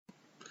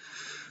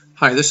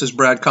Hi, this is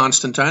Brad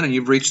Constantine, and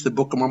you've reached the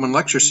Book of Mormon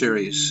lecture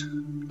series.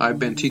 I've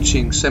been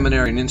teaching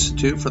Seminary and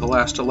Institute for the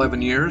last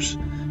 11 years,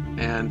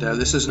 and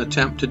this is an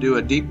attempt to do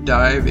a deep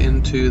dive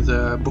into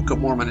the Book of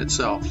Mormon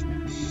itself.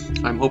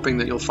 I'm hoping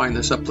that you'll find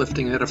this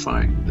uplifting and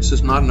edifying. This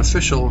is not an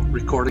official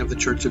recording of the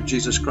Church of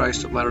Jesus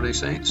Christ of Latter-day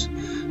Saints,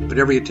 but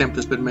every attempt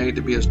has been made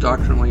to be as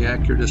doctrinally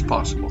accurate as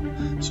possible.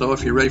 So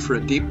if you're ready for a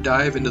deep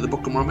dive into the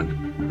Book of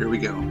Mormon, here we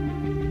go.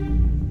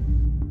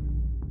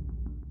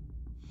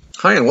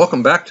 Hi, and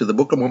welcome back to the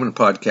Book of Mormon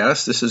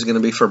podcast. This is going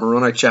to be for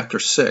Moroni chapter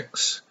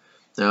 6.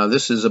 Now,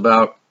 this is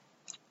about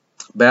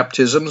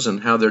baptisms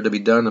and how they're to be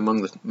done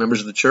among the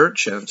members of the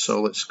church, and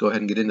so let's go ahead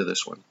and get into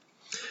this one.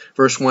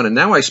 Verse 1, And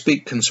now I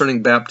speak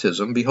concerning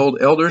baptism. Behold,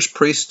 elders,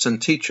 priests,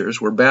 and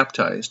teachers were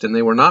baptized, and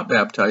they were not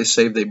baptized,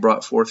 save they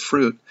brought forth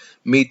fruit,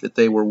 meat that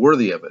they were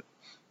worthy of it.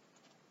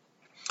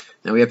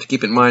 Now, we have to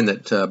keep in mind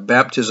that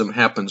baptism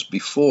happens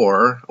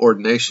before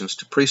ordinations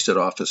to priesthood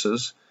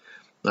offices.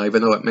 Now,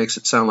 even though it makes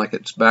it sound like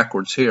it's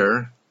backwards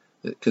here,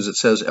 because it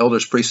says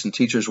elders, priests, and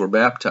teachers were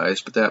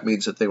baptized, but that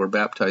means that they were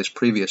baptized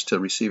previous to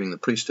receiving the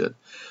priesthood.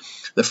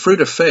 The fruit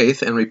of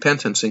faith and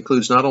repentance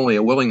includes not only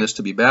a willingness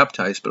to be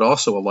baptized, but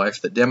also a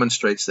life that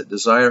demonstrates that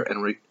desire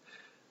and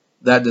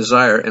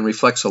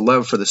reflects a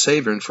love for the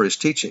Savior and for His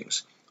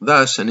teachings.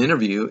 Thus, an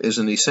interview is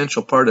an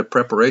essential part of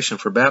preparation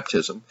for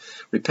baptism.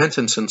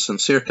 Repentance and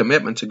sincere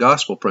commitment to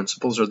gospel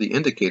principles are the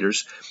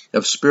indicators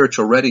of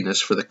spiritual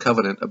readiness for the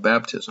covenant of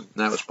baptism.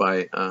 And that was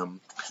by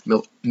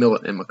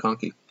Millet and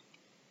McConkie.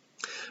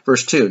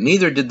 Verse 2,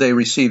 Neither did they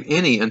receive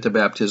any unto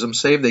baptism,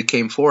 save they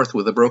came forth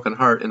with a broken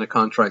heart and a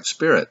contrite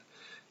spirit,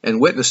 and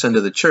witnessed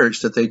unto the church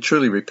that they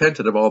truly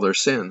repented of all their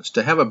sins.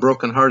 To have a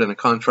broken heart and a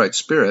contrite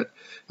spirit,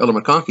 Elder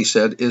McConkie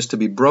said, is to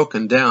be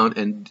broken down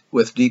and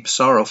with deep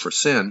sorrow for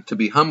sin, to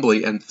be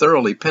humbly and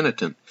thoroughly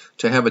penitent,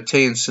 to have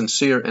attained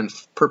sincere and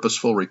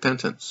purposeful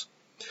repentance.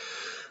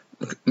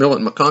 Millet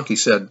and McConkie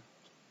said,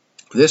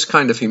 this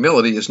kind of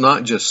humility is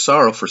not just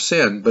sorrow for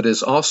sin, but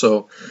is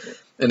also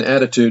an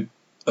attitude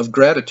of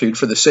gratitude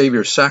for the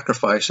Savior's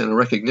sacrifice and a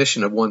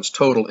recognition of one's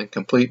total and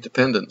complete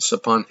dependence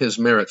upon His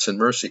merits and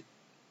mercy.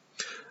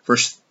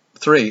 Verse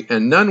 3,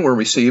 And none were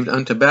received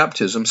unto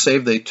baptism,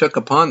 save they took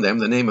upon them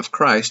the name of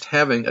Christ,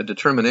 having a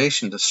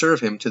determination to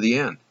serve Him to the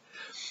end.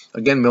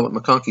 Again, Millet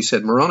McConkie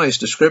said, Moroni's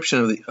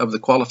description of the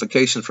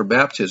qualification for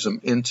baptism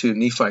into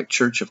Nephite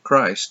Church of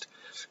Christ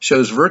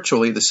shows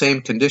virtually the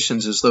same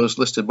conditions as those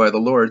listed by the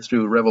Lord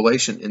through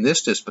revelation in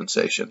this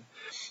dispensation.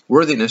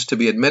 Worthiness to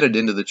be admitted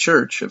into the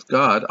church of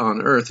God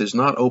on earth is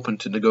not open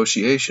to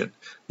negotiation.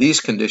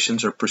 These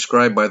conditions are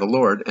prescribed by the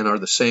Lord and are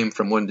the same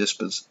from one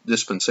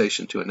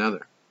dispensation to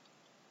another.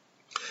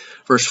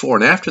 Verse 4,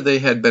 And after they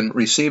had been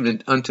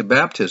received unto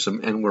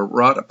baptism and were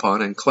wrought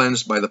upon and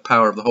cleansed by the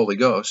power of the Holy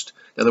Ghost,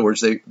 in other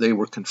words, they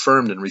were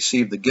confirmed and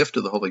received the gift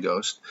of the Holy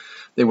Ghost,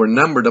 they were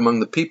numbered among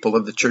the people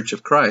of the Church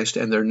of Christ,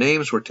 and their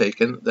names were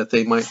taken that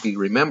they might be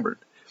remembered.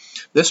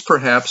 This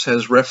perhaps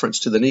has reference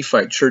to the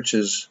Nephite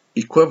Church's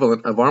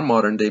equivalent of our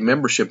modern-day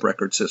membership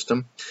record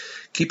system.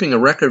 Keeping a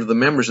record of the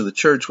members of the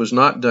church was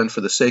not done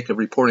for the sake of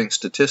reporting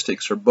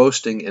statistics or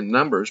boasting in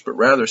numbers, but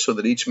rather so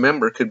that each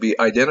member could be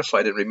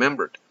identified and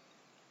remembered.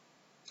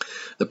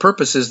 The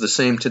purpose is the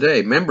same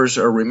today. Members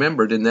are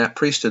remembered in that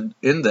priesthood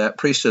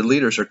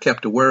leaders are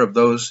kept aware of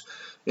those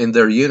in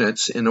their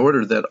units in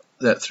order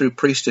that through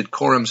priesthood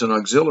quorums and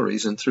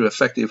auxiliaries and through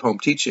effective home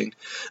teaching,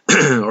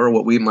 or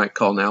what we might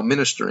call now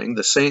ministering,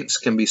 the saints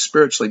can be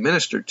spiritually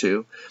ministered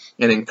to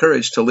and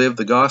encouraged to live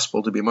the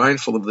gospel, to be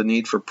mindful of the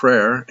need for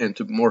prayer, and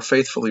to more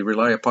faithfully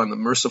rely upon the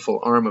merciful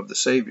arm of the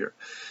Savior.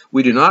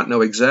 We do not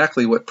know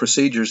exactly what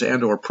procedures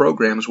and or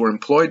programs were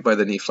employed by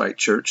the Nephite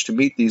Church to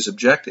meet these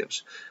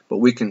objectives, but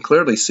we can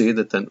clearly see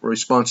that the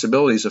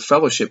responsibilities of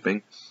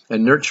fellowshipping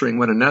and nurturing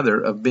one another,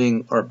 of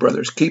being our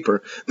brother's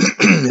keeper,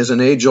 is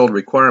an age-old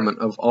requirement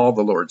of all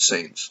the Lord's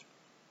saints.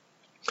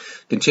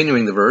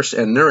 Continuing the verse,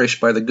 and nourished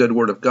by the good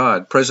word of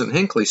God. President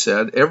Hinckley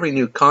said, every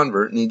new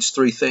convert needs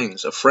three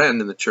things: a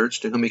friend in the church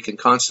to whom he can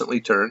constantly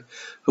turn,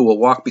 who will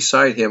walk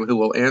beside him, who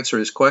will answer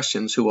his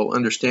questions, who will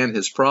understand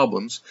his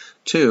problems.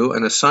 2,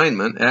 an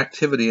assignment.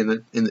 Activity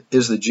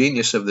is the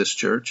genius of this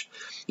church.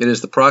 It is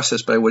the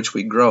process by which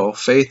we grow.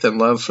 Faith and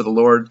love for the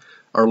Lord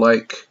are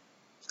like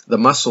the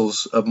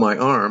muscles of my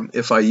arm.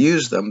 If I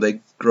use them,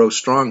 they grow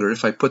stronger.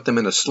 If I put them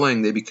in a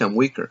sling, they become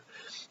weaker.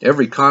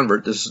 Every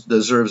convert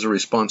deserves a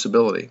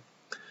responsibility.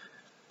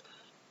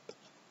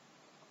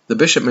 The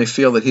bishop may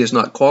feel that he is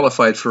not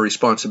qualified for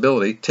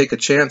responsibility. Take a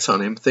chance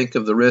on him. Think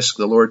of the risk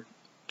the Lord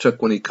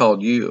took when He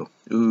called you.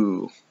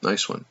 Ooh,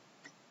 nice one.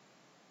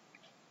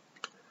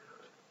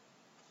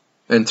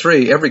 And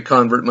 3, every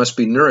convert must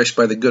be nourished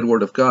by the good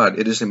word of God.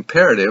 It is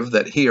imperative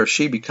that he or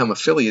she become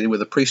affiliated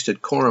with a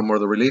priesthood quorum or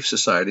the Relief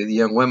Society, the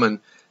young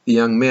women, the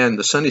young men,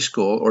 the Sunday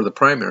school, or the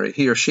primary.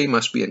 He or she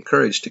must be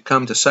encouraged to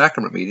come to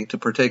sacrament meeting, to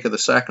partake of the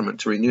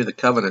sacrament, to renew the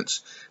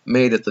covenants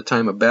made at the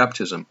time of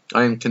baptism.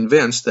 I am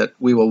convinced that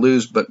we will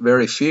lose but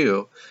very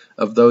few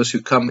of those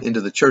who come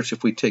into the church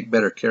if we take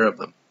better care of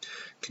them.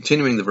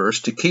 Continuing the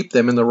verse, to keep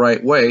them in the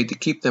right way, to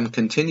keep them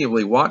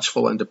continually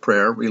watchful unto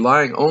prayer,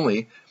 relying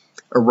only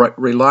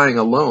relying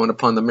alone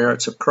upon the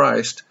merits of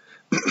Christ,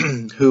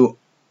 who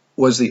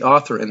was the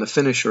author and the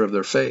finisher of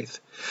their faith.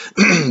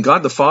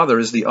 God the Father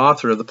is the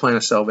author of the plan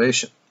of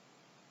salvation.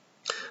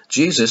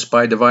 Jesus,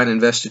 by divine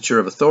investiture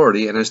of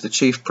authority and as the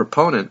chief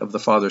proponent of the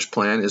Father's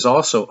plan, is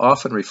also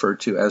often referred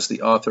to as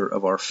the author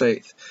of our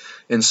faith.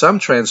 In some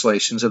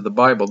translations of the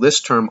Bible,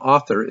 this term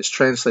author is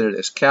translated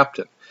as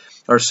captain.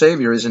 Our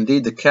Savior is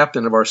indeed the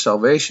captain of our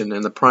salvation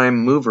and the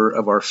prime mover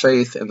of our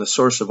faith and the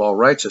source of all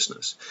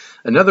righteousness.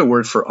 Another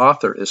word for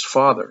author is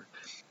Father.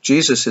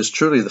 Jesus is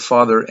truly the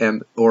Father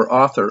and or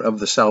author of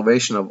the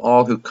salvation of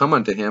all who come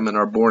unto him and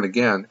are born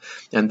again,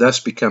 and thus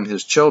become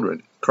his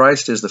children.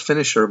 Christ is the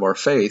finisher of our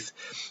faith,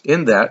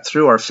 in that,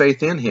 through our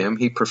faith in him,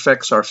 he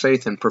perfects our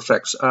faith and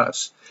perfects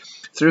us.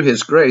 Through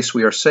his grace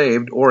we are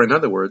saved, or in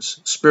other words,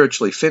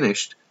 spiritually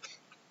finished,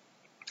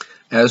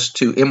 as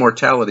to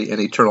immortality and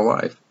eternal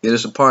life. It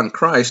is upon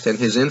Christ and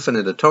his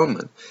infinite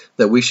atonement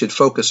that we should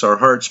focus our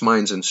hearts,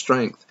 minds, and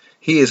strength.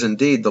 He is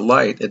indeed the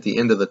light at the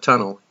end of the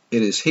tunnel.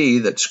 It is he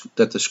that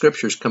the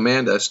Scriptures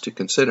command us to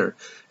consider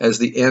as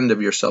the end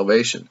of your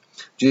salvation.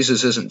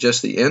 Jesus isn't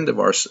just the end of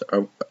our...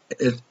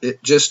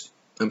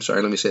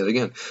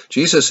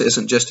 Jesus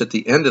isn't just at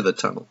the end of the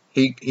tunnel.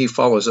 He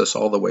follows us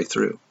all the way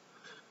through.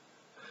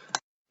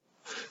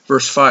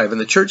 Verse 5, "And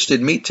the church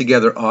did meet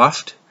together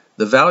oft."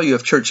 The value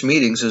of church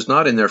meetings is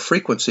not in their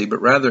frequency,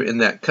 but rather in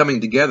that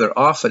coming together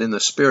often in the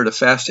spirit of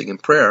fasting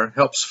and prayer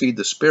helps feed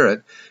the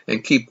spirit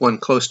and keep one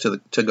close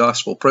to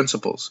gospel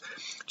principles.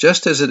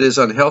 Just as it is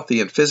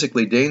unhealthy and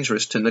physically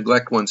dangerous to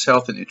neglect one's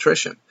health and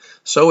nutrition,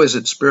 so is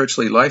it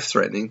spiritually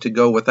life-threatening to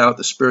go without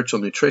the spiritual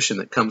nutrition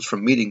that comes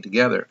from meeting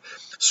together,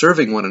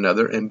 serving one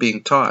another, and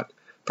being taught.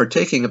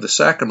 Partaking of the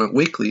sacrament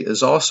weekly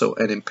is also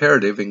an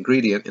imperative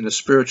ingredient in a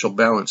spiritual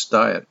balanced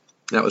diet.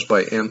 That was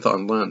by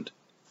Anton Lund.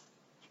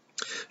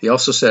 He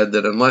also said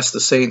that unless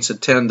the saints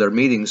attend their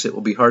meetings, it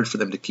will be hard for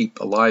them to keep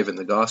alive in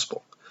the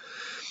gospel.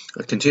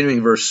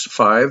 Continuing verse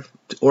 5,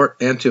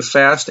 "And to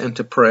fast and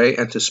to pray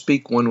and to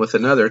speak one with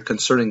another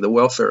concerning the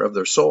welfare of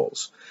their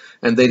souls.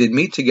 And they did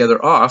meet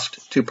together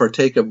oft to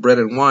partake of bread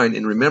and wine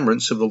in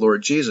remembrance of the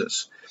Lord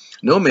Jesus.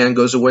 No man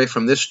goes away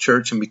from this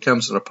church and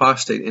becomes an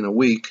apostate in a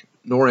week,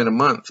 nor in a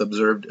month,"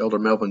 observed Elder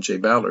Melvin J.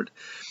 Ballard.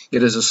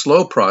 It is a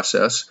slow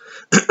process.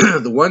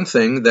 The one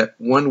thing that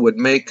would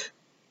make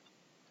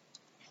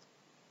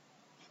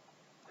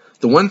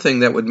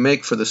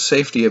for the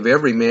safety of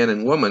every man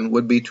and woman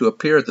would be to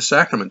appear at the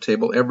sacrament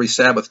table every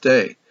Sabbath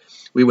day.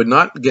 We would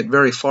not get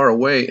very far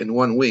away in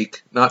 1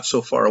 week, not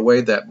so far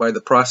away that by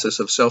the process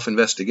of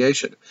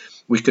self-investigation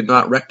we could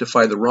not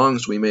rectify the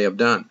wrongs we may have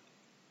done.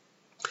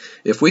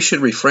 If we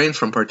should refrain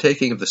from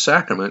partaking of the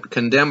sacrament,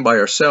 condemned by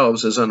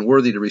ourselves as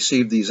unworthy to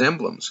receive these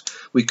emblems,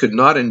 we could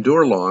not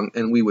endure long,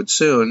 and we would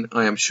soon,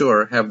 I am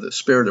sure, have the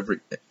spirit of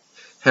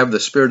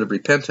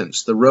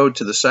repentance. The road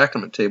to the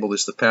sacrament table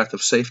is the path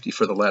of safety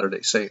for the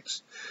Latter-day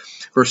Saints.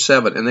 Verse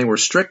 7, "And they were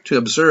strict to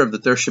observe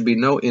that there should be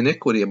no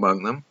iniquity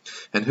among them,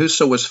 and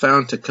whoso was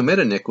found to commit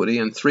iniquity,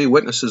 and 3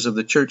 witnesses of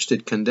the church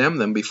did condemn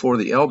them before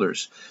the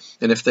elders.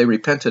 And if they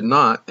repented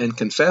not, and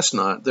confessed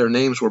not, their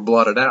names were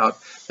blotted out,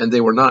 and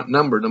they were not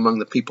numbered among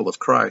the people of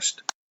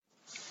Christ.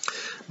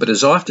 But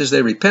as oft as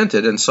they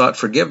repented and sought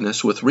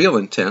forgiveness with real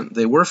intent,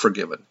 they were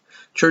forgiven."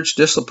 Church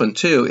discipline,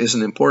 too, is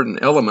an important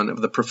element of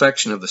the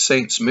perfection of the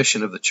saints'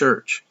 mission of the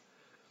church.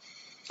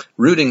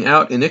 Rooting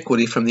out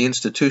iniquity from the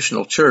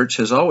institutional church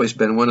has always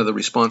been one of the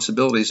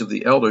responsibilities of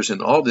the elders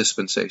in all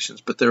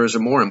dispensations, but there is a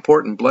more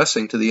important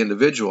blessing to the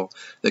individual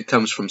that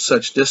comes from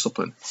such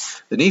discipline.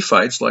 The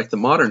Nephites, like the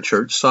modern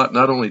church, sought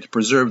not only to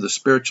preserve the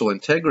spiritual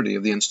integrity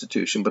of the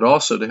institution, but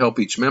also to help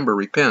each member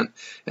repent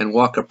and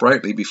walk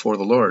uprightly before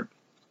the Lord.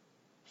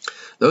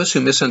 Those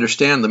who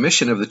misunderstand the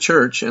mission of the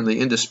church and the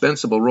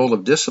indispensable role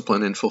of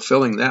discipline in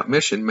fulfilling that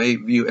mission may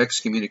view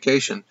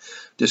excommunication,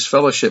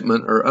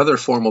 disfellowshipment, or other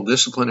formal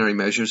disciplinary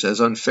measures as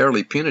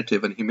unfairly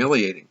punitive and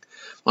humiliating.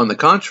 On the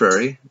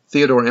contrary,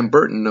 Theodore M.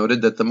 Burton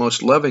noted that the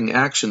most loving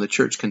action the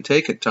church can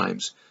take at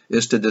times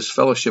is to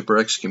disfellowship or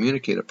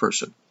excommunicate a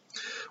person.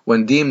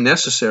 When deemed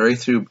necessary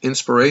through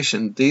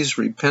inspiration, these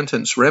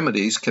repentance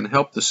remedies can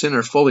help the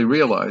sinner fully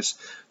realize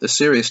the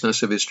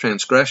seriousness of his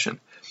transgression.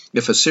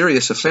 If a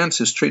serious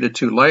offense is treated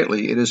too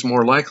lightly, it is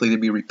more likely to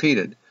be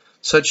repeated.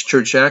 Such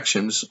church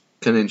actions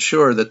can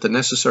ensure that the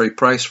necessary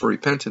price for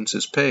repentance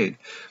is paid.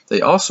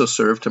 They also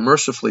serve to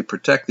mercifully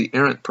protect the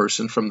errant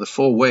person from the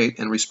full weight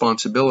and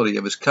responsibility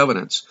of his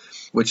covenants,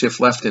 which,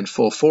 if left in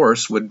full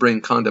force, would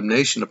bring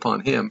condemnation upon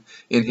him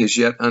in his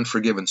yet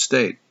unforgiven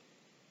state.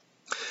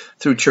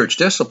 Through church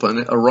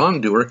discipline, a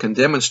wrongdoer can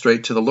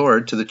demonstrate to the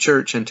Lord, to the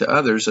church, and to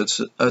others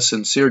a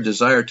sincere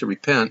desire to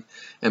repent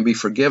and be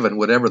forgiven,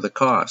 whatever the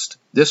cost.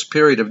 This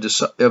period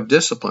of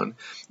discipline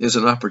is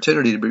an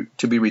opportunity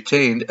to be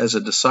retained as a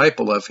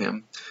disciple of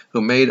Him who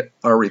made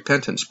our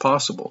repentance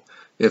possible.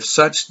 If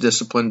such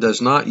discipline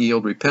does not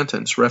yield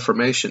repentance,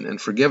 reformation, and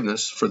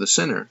forgiveness for the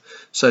sinner,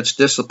 such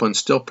discipline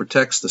still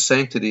protects the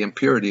sanctity and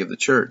purity of the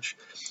church.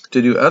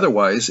 To do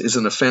otherwise is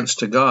an offense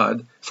to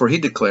God, for he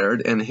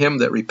declared, And him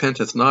that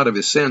repenteth not of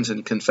his sins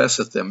and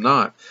confesseth them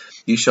not,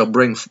 ye shall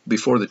bring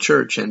before the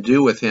church, and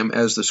do with him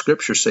as the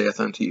Scripture saith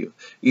unto you,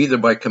 either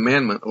by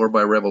commandment or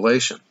by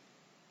revelation.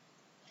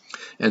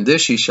 And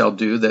this ye shall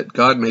do, that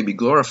God may be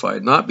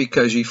glorified, not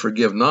because ye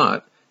forgive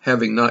not,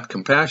 having not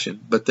compassion,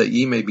 but that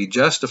ye may be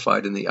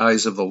justified in the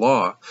eyes of the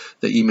law,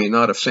 that ye may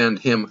not offend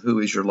him who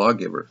is your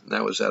lawgiver. And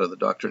that was out of the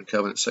Doctrine and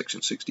Covenants,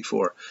 section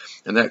 64.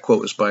 And that quote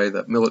was by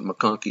the Millet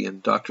McConkie in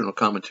Doctrinal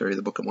Commentary of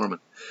the Book of Mormon.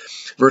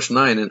 Verse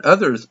 9,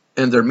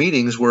 and their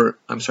meetings were,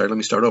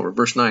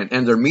 Verse 9,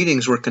 and their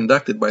meetings were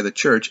conducted by the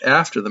church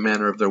after the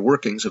manner of their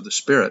workings of the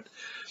Spirit,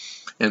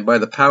 and by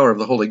the power of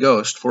the Holy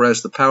Ghost, for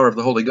as the power of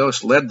the Holy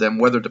Ghost led them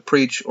whether to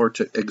preach or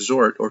to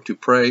exhort or to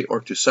pray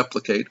or to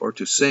supplicate or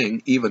to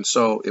sing, even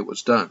so it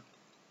was done.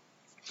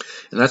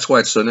 And that's why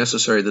it's so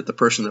necessary that the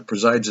person that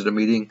presides at a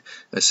meeting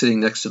is sitting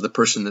next to the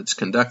person that's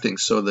conducting,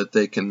 so that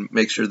they can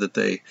make sure that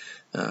they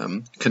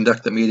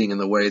conduct the meeting in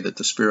the way that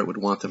the Spirit would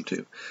want them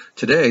to.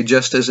 Today,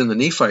 just as in the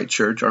Nephite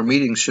church, our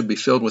meetings should be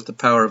filled with the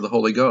power of the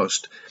Holy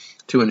Ghost.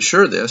 To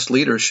ensure this,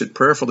 leaders should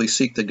prayerfully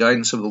seek the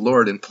guidance of the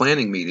Lord in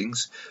planning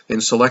meetings,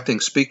 in selecting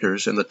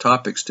speakers and the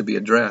topics to be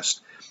addressed,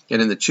 and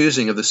in the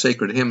choosing of the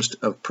sacred hymns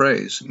of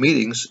praise.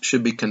 Meetings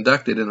should be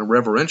conducted in a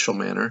reverential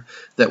manner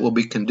that will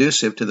be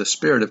conducive to the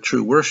spirit of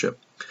true worship.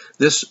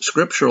 This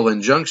scriptural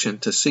injunction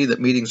to see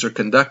that meetings are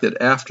conducted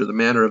after the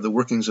manner of the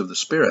workings of the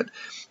Spirit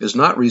is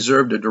not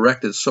reserved or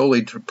directed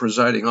solely to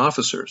presiding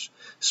officers.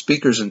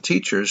 Speakers and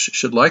teachers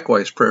should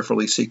likewise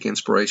prayerfully seek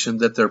inspiration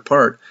that their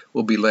part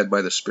will be led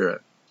by the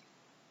Spirit.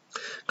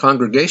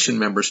 Congregation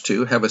members,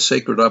 too, have a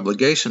sacred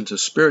obligation to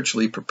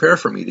spiritually prepare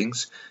for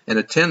meetings and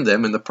attend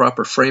them in the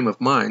proper frame of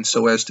mind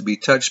so as to be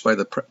touched by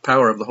the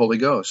power of the Holy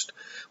Ghost.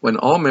 When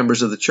all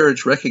members of the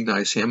church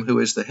recognize him who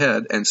is the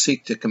head and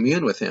seek to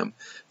commune with him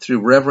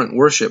through reverent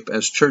worship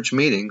as church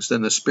meetings,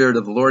 then the Spirit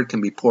of the Lord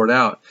can be poured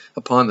out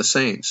upon the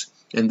saints.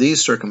 In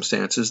these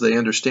circumstances, they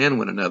understand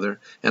one another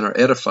and are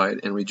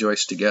edified and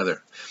rejoice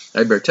together.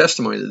 I bear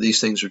testimony that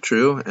these things are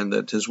true, and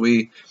that as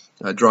we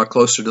draw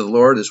closer to the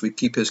Lord, as we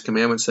keep his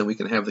commandments, then we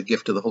can have the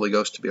gift of the Holy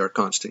Ghost to be our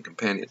constant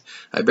companion.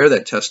 I bear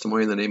that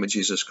testimony in the name of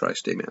Jesus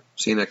Christ. Amen.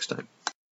 See you next time.